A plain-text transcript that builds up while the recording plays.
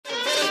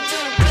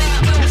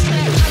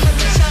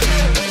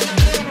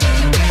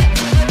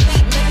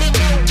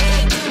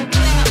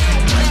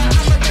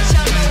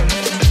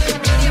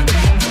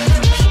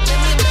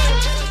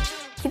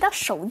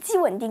手机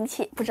稳定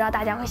器，不知道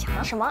大家会想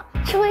到什么？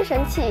智慧神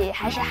器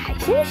还是海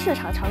鲜市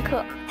场常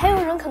客？还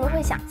有人可能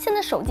会想，现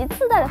在手机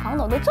自带的防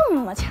抖都这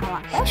么强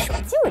了，还要手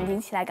机稳定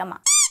器来干嘛？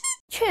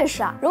确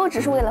实啊，如果只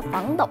是为了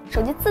防抖，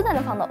手机自带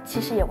的防抖其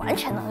实也完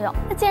全能用。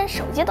那既然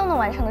手机都能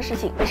完成的事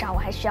情，为啥我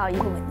还需要一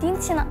个稳定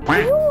器呢？不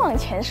用往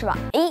前是吧？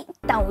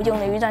但我用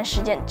了一段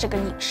时间这个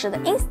影视的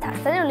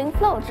Insta360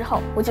 Flow 之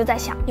后，我就在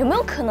想，有没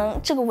有可能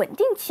这个稳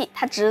定器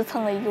它只是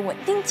蹭了一个稳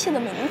定器的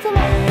名字呢？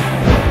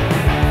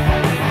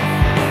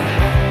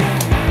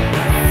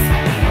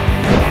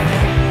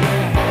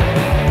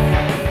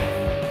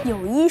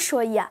有一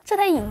说一啊，这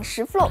台影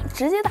石 Flow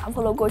直接打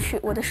破了过去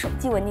我的手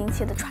机稳定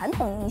器的传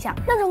统印象，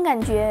那种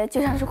感觉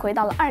就像是回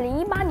到了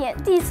2018年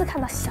第一次看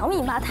到小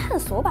米8探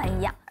索版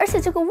一样。而且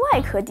这个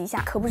外壳底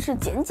下可不是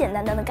简简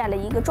单单的盖了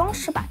一个装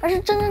饰板，而是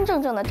真真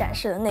正正的展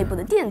示了内部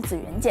的电子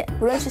元件，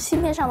无论是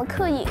芯片上的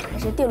刻印，还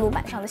是电路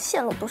板上的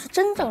线路，都是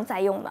真正在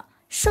用的。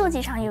设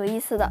计上有意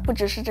思的不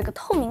只是这个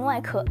透明外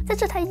壳，在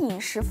这台影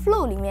石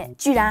Flow 里面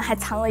居然还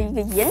藏了一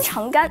个延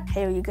长杆，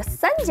还有一个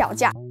三脚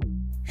架。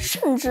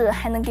甚至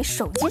还能给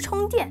手机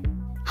充电，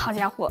好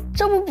家伙，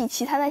这不比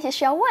其他那些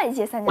需要外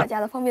接三脚架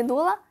的方便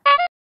多了？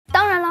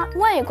当然了，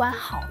外观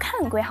好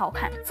看归好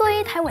看，作为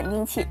一台稳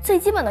定器，最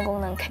基本的功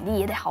能肯定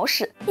也得好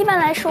使。一般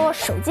来说，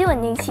手机稳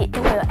定器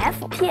都会有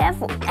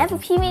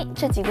F、PF、FPV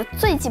这几个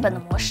最基本的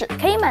模式，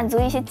可以满足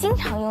一些经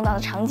常用到的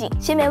场景。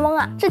先别懵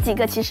啊，这几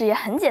个其实也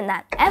很简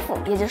单。F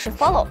也就是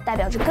Follow， 代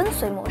表着跟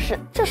随模式，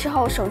这时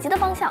候手机的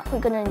方向会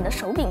跟着你的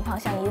手柄方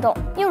向移动，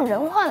用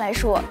人话来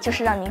说，就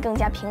是让你更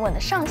加平稳的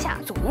上下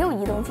左右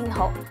移动镜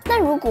头。那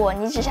如果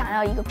你只想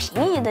要一个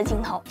平移的镜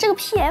头，这个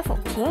PF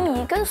平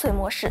移跟随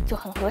模式就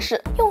很合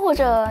适。或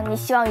者你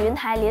希望云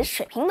台连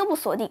水平都不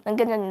锁定，能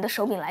跟着你的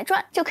手柄来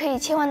转，就可以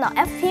切换到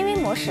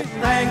FPV 模式。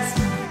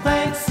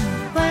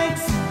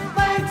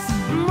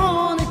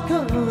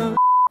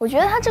我觉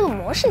得它这个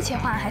模式切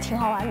换还挺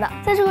好玩的，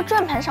在这个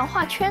转盘上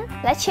画圈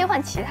来切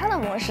换其他的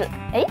模式。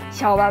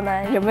小伙伴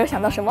们有没有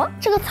想到什么？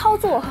这个操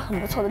作和很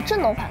不错的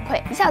震动反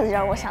馈，一下子就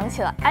让我想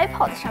起了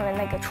iPod 上面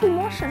那个触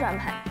摸式转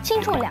盘，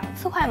轻触2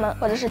次快门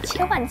或者是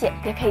切换键，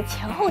也可以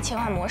前后切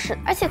换模式。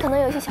而且可能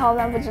有些小伙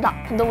伴不知道，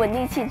很多稳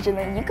定器只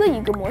能一个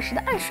一个模式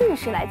的按顺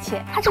序来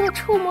切，它这个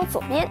触摸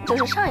左边就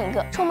是上一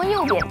个，触摸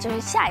右边就是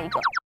下一个。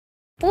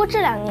不过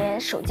这2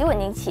年手机稳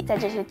定器在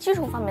这些基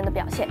础方面的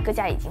表现，各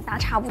家已经大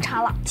差不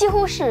差了，几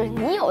乎是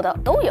你有的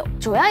都有。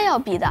主要要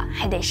比的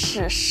还得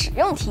是使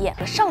用体验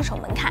和上手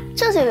门槛，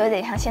这就有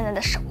点像现在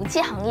的手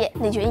机行业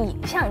内卷影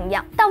像一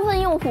样，大部分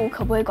用户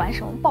可不会管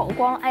什么曝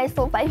光、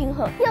ISO、白平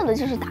衡，要的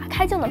就是打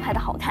开就能拍得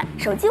好看。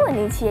手机稳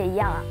定器也一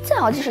样啊，最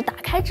好就是打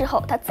开之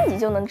后它自己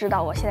就能知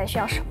道我现在需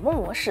要什么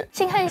模式。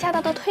先看一下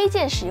它的推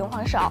荐使用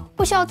方式啊，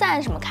不需要再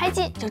按什么开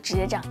机，就直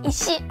接这样一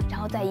吸，然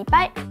后再一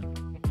掰。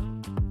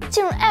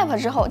进入 App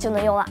之后就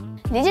能用了，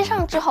连接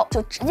上之后就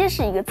直接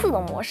是一个自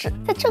动模式。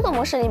在这个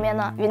模式里面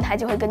呢，云台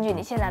就会根据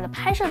你现在的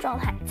拍摄状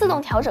态自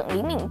动调整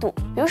灵敏度。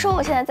比如说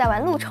我现在在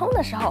玩路冲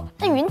的时候，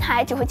那云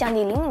台就会降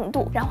低灵敏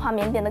度，让画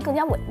面变得更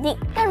加稳定。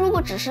但如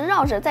果只是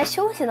绕着在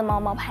休息的猫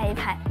猫拍一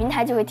拍，云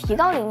台就会提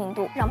高灵敏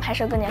度，让拍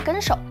摄更加跟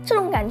手。这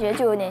种感觉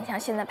就有点像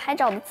现在拍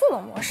照的自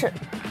动模式。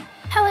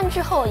拍完之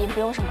后也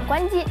不用什么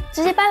关机，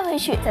直接掰回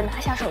去再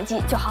拿下手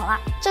机就好了。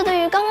这对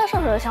于刚刚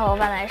上手的小伙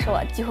伴来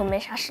说，几乎没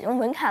啥使用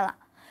门槛了。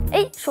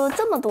说了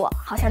这么多，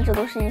好像这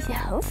都是一些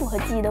很符合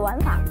记忆的玩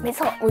法。没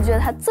错，我觉得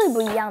它最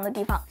不一样的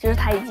地方，就是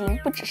它已经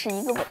不只是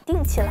一个稳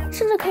定器了，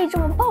甚至可以这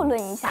么暴论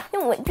一下，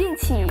用稳定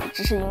器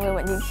只是因为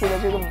稳定器的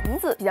这个名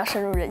字比较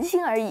深入人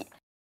心而已。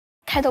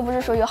开头不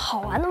是说有好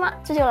玩的吗？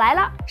这就来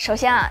了。首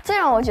先啊，最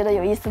让我觉得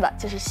有意思的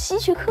就是希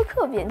区柯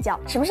克变焦。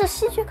什么是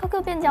希区柯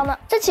克变焦呢？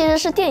这其实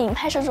是电影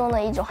拍摄中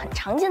的一种很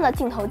常见的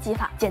镜头技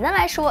法。简单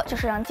来说，就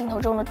是让镜头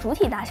中的主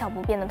体大小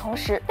不变的同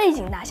时，背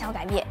景大小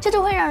改变，这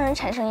就会让人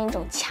产生一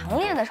种强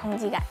烈的冲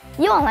击感。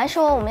以往来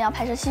说，我们要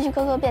拍摄希区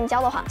柯克变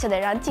焦的话，就得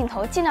让镜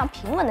头尽量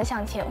平稳的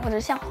向前或者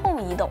向后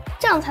移动，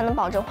这样才能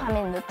保证画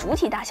面里的主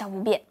体大小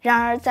不变。然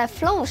而在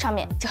Flow 上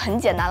面就很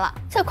简单了，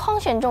在框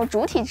选中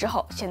主体之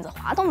后，选择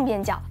滑动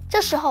变焦。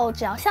这时候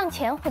只要向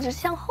前或者是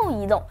向后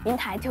移动，云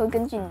台就会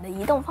根据你的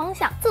移动方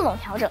向自动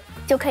调整，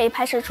就可以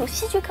拍摄出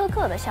希区柯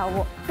克的效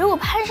果。如果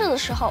拍摄的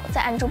时候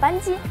再按住扳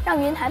机，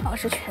让云台保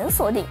持全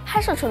锁定，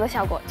拍摄出的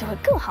效果就会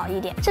更好一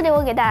点。这里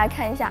我给大家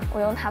看一下我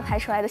用它拍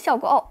出来的效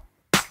果哦。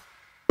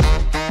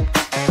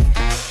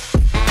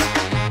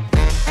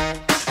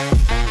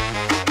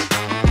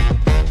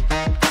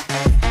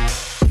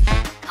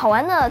好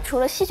玩的除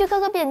了希区柯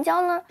克变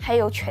焦呢，还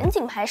有全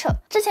景拍摄。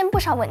之前不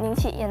少稳定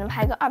器也能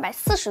拍个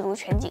240度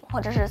全景，或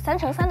者是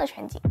3:3的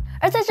全景，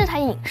而在这台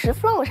影石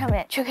Flow 上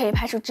面却可以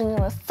拍出真正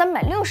的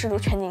360度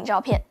全景照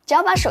片。只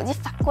要把手机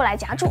反过来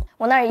夹住，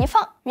往那儿一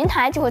放，云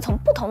台就会从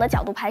不同的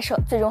角度拍摄，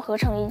最终合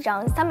成一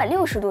张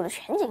360度的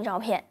全景照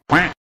片。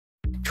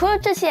除了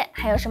这些，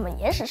还有什么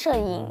延时摄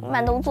影、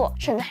慢动作，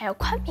甚至还有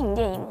宽屏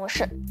电影模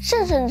式。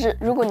甚至，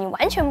如果你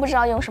完全不知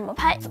道用什么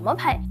拍、怎么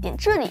拍，点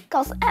这里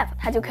告诉 App，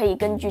 它就可以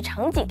根据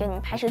场景给你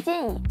拍摄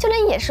建议，就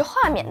连演示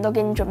画面都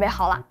给你准备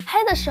好了。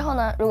拍的时候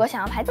呢，如果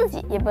想要拍自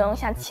己，也不用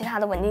像其他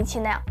的稳定器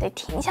那样得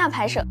停下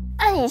拍摄，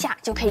按一下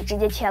就可以直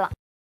接切了。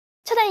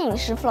这台影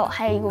石 Flow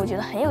还有一个我觉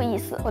得很有意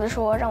思，或者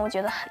说让我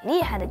觉得很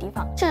厉害的地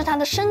方，就是它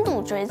的深度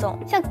追踪。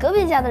像隔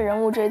壁家的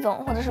人物追踪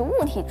或者是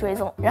物体追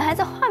踪，人还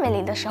在画面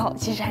里的时候，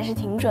其实还是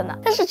挺准的。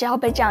但是只要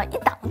被这样一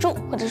挡住，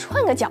或者是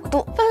换个角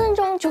度，分分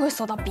钟就会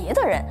锁到别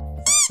的人。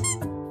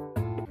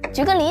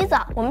举个例子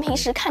啊，我们平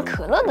时看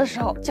可乐的时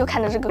候，就看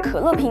着这个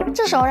可乐屏，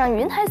这时候让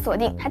云台锁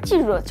定，它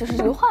记住的就是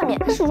这个画面。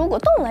但是如果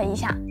动了一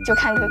下，就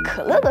看个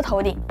可乐的头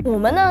顶。我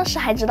们呢是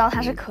还知道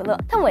它是可乐，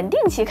但稳定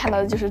器看到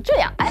的就是这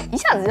样，哎，一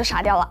下子就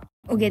傻掉了。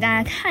我给大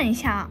家看一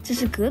下啊，这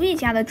是隔壁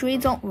家的追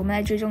踪，我们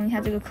来追踪一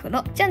下这个可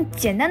乐。这样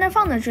简单的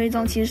放着追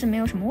踪其实是没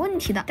有什么问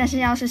题的，但是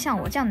要是像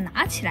我这样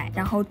拿起来，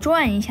然后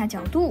转一下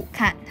角度，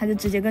看它就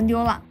直接跟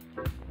丢了。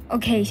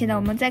OK， 现在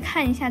我们再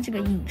看一下这个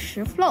影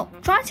石 Flow，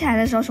 抓起来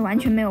的时候是完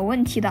全没有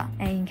问题的。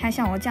哎，你看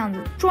像我这样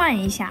子转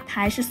一下，它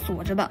还是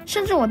锁着的，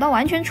甚至我到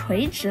完全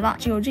垂直了，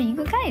只有这一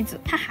个盖子，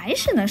它还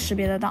是能识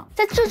别得到。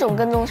在这种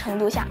跟踪程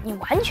度下，你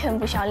完全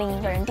不需要另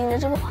一个人盯着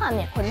这个画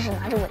面，或者是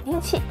拿着稳定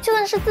器，就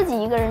算是自己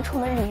一个人出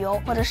门旅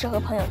游，或者是和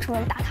朋友出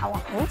门打卡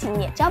网红景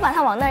点，只要把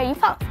它往那儿一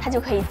放，它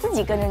就可以自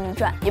己跟着你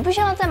转，也不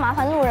需要再麻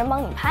烦路人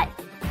帮你拍。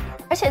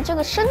而且这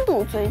个深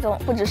度追踪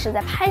不只是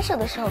在拍摄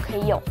的时候可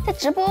以用，在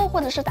直播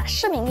或者是打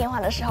视频电话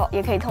的时候，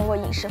也可以通过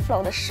影石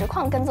Flow 的实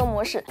况跟踪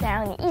模式来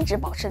让你一直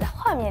保持在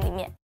画面里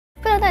面。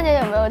不知道大家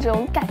有没有这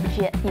种感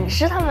觉，影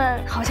石他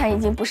们好像已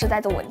经不是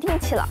在做稳定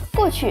器了。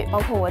过去包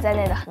括我在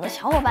内的很多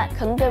小伙伴，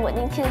可能对稳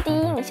定器的第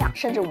一印象，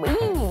甚至唯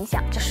一印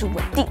象就是稳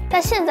定。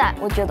但现在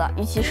我觉得，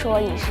与其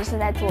说影石是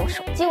在做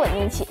手机稳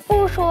定器，不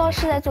如说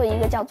是在做一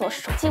个叫做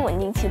手机稳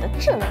定器的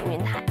智能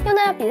云台。用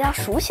大家比较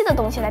熟悉的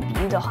东西来比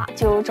喻的话，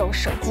就有种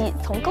手机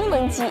从功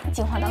能机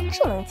进化到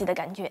智能机的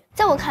感觉。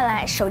在我看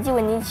来，手机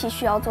稳定器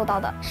需要做到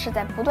的是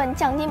在不断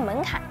降低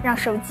门槛，让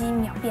手机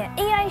秒变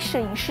AI 摄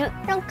影师，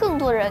让更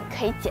多人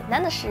可以简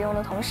单的使用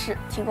的同时，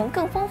提供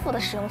更丰富的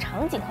使用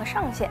场景和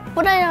上限，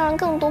不但让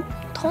更多普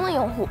通的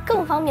用户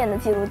更方便的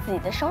记录自己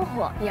的生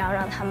活，也要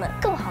让他们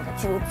更好的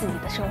记录自己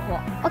的生活。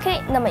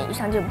OK， 那么以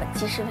上就是本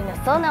期视频的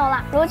所有内容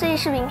啦。如果这期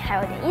视频还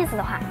有点意思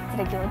的话，记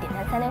得给我点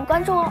赞、3连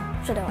关注哦，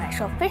这对我来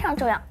说非常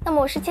重要。那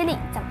么我是切莉，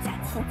咱们下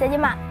期再见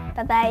吧，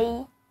拜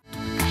拜。